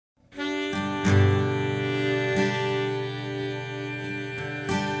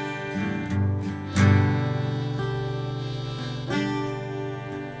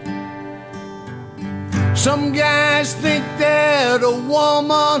Some guys think that a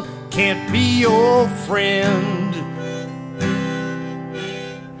woman can't be your friend.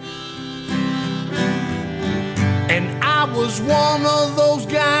 And I was one of those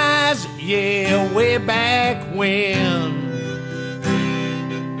guys, yeah, way back when.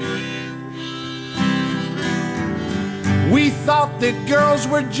 We thought that girls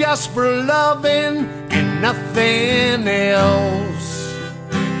were just for loving and nothing else.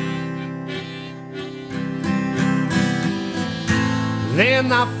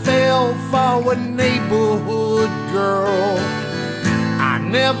 Then I fell for a neighborhood girl. I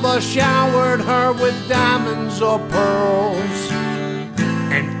never showered her with diamonds or pearls,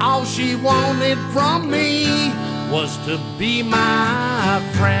 and all she wanted from me was to be my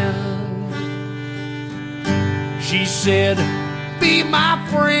friend. She said, be my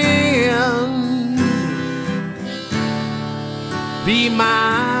friend, be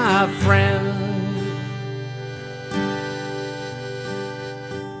my friend.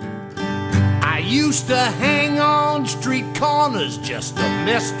 I used to hang on street corners, just a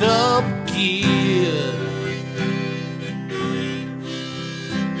messed up kid.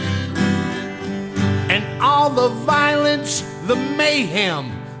 And all the violence, the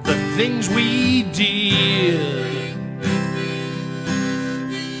mayhem, the things we did.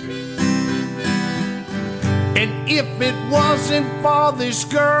 And if it wasn't for this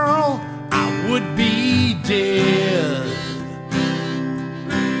girl, I would be dead.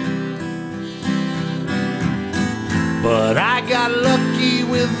 But I got lucky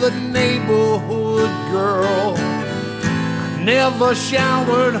with the neighborhood girl. I never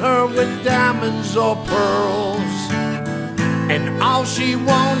showered her with diamonds or pearls, and all she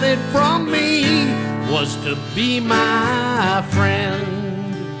wanted from me was to be my friend.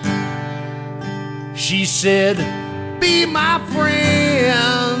 She said, be my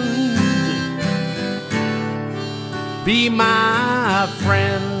friend, be my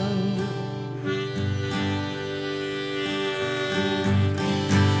friend.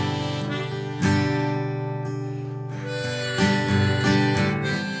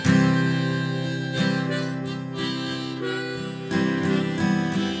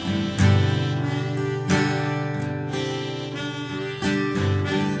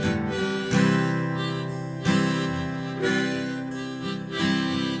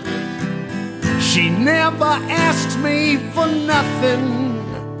 She never asks me for nothing.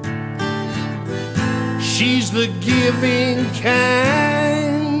 She's the giving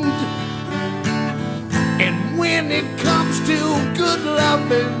kind. And when it comes to good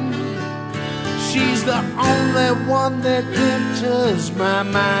loving, she's the only one that enters my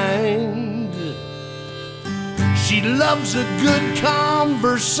mind. She loves a good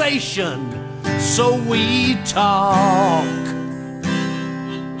conversation, so we talk.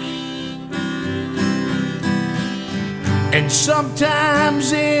 And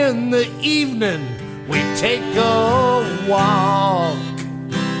sometimes in the evening we take a walk.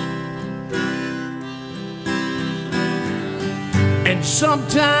 And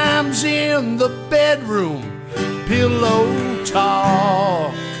sometimes in the bedroom, pillow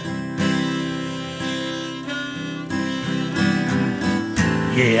talk.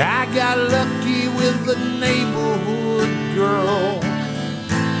 Yeah, I got lucky with the neighborhood girl.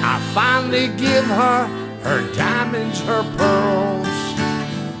 I finally give her diamonds, her pearls,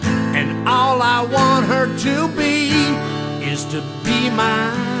 and all I want her to be is to be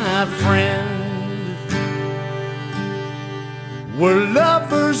my friend. We're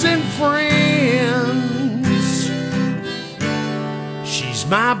lovers and friends. She's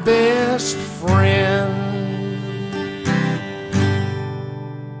my best friend.